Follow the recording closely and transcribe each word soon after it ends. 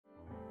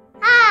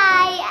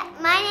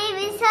my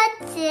name is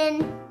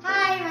Hudson.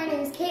 Hi, my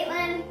name is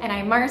Caitlin. And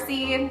I'm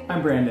Marcy.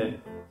 I'm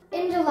Brandon.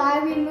 In July,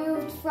 we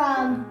moved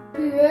from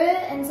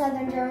Bühl in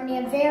southern Germany,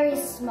 a very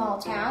small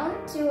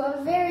town, to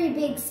a very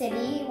big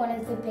city, one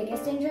of the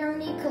biggest in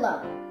Germany,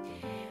 Cologne.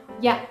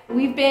 Yeah,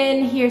 we've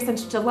been here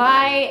since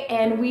July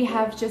and we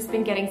have just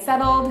been getting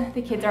settled.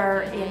 The kids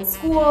are in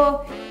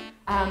school.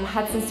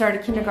 Hudson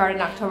started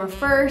kindergarten October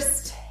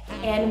 1st,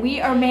 and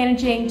we are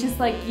managing, just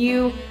like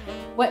you,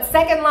 what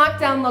second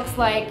lockdown looks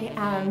like,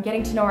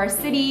 getting to know our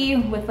city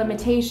with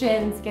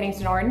limitations, getting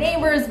to know our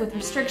neighbors with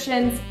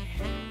restrictions.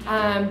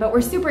 But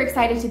we're super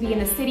excited to be in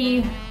the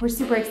city. We're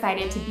super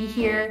excited to be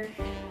here.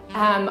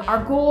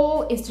 Our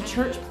goal is to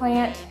church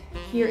plant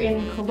here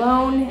in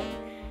Cologne.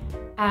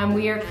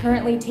 We are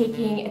currently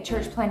taking a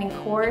church planting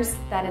course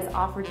that is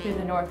offered through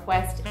the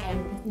Northwest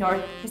and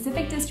North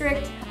Pacific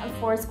District of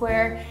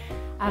Foursquare.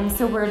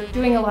 So we're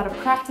doing a lot of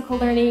practical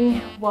learning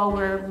while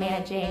we're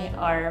managing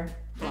our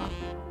blog.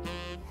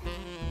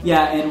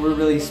 Yeah, and we're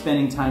really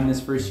spending time this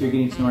first year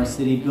getting to know our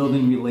city,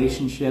 building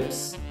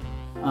relationships.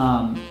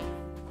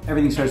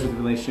 Everything starts with a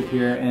relationship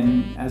here,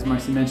 and as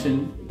Marcy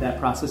mentioned, that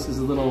process is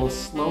a little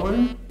slower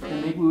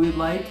than maybe we would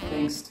like,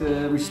 thanks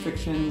to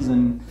restrictions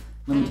and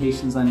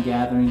limitations on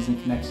gatherings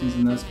and connections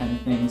and those kind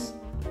of things.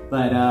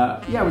 But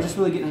yeah, we're just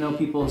really getting to know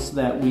people so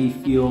that we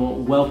feel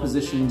well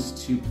positioned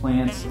to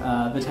plant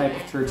the type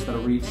of church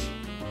that'll reach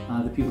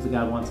the people that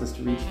God wants us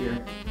to reach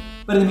here.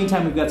 But in the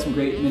meantime, we've got some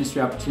great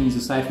ministry opportunities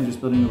aside from just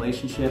building a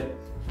relationship.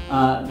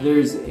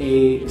 There's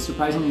a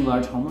surprisingly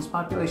large homeless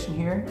population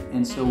here,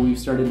 and so we've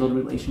started to build a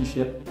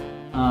relationship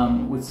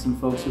with some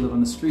folks who live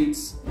on the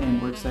streets,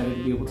 and we're excited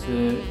to be able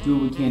to do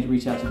what we can to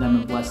reach out to them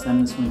and bless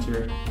them this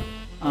winter.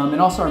 And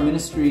also our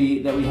ministry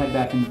that we had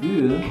back in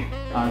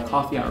Bühl, our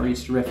coffee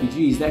outreach to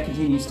refugees, that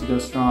continues to go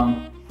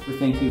strong. We're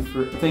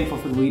thankful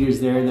for the leaders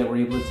there that were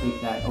able to take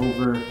that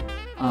over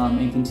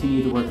and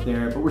continue the work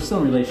there. But we're still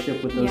in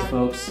relationship with those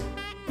folks,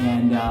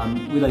 and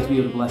we'd like to be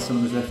able to bless some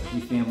of those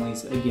refugee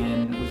families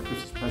again with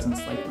Christmas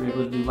presents like we were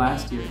able to do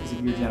last year because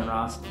of your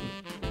generosity.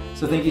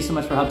 So thank you so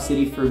much for Hub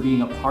City for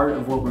being a part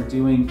of what we're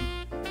doing.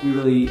 We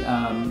really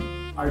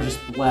are just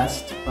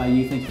blessed by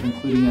you. Thank you for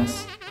including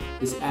us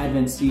this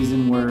Advent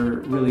season.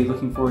 We're really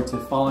looking forward to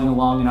following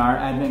along in our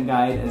Advent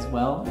guide as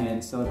well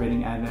and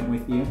celebrating Advent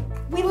with you.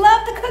 We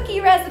love the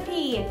cookie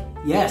recipe!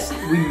 Yes,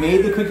 we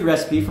made the cookie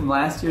recipe from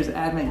last year's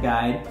Advent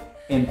guide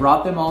and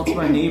brought them all to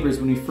our neighbors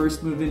when we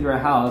first moved into our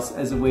house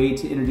as a way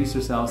to introduce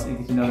ourselves and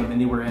get to know them, and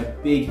they were a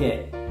big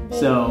hit.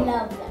 They love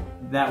them.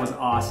 That was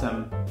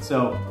awesome.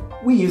 So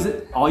we use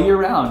it all year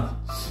round.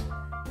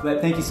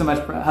 But thank you so much,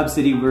 Hub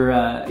City.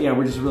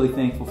 We're just really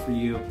thankful for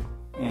you,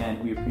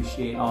 and we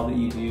appreciate all that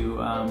you do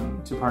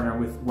to partner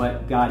with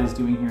what God is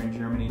doing here in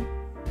Germany.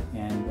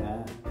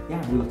 And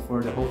yeah, we look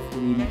forward to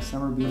hopefully next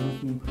summer being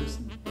with you in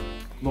person,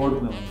 Lord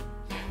willing.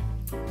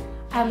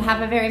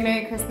 Have a very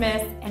Merry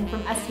Christmas, and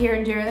from us here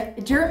in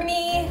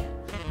Germany,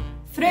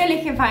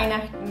 fröhliche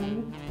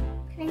Weihnachten.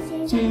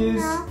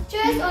 Cheers.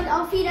 Tschüss und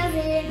auf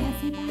Wiedersehen.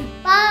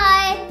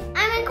 Bye.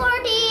 I'm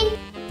recording.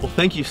 Well,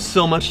 thank you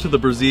so much to the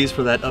Brazees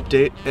for that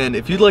update, and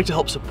if you'd like to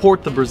help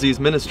support the Brazees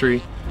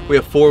ministry, we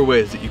have 4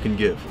 ways that you can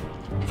give.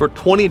 For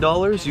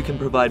 $20, you can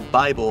provide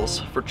Bibles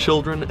for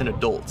children and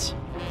adults.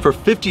 For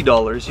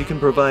 $50, you can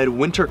provide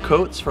winter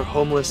coats for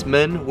homeless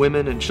men,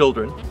 women, and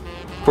children.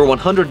 For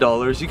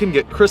 $100, you can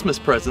get Christmas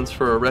presents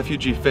for a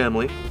refugee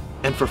family.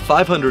 And for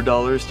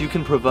 $500, you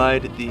can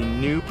provide the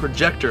new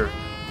projector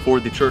for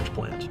the church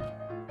plant.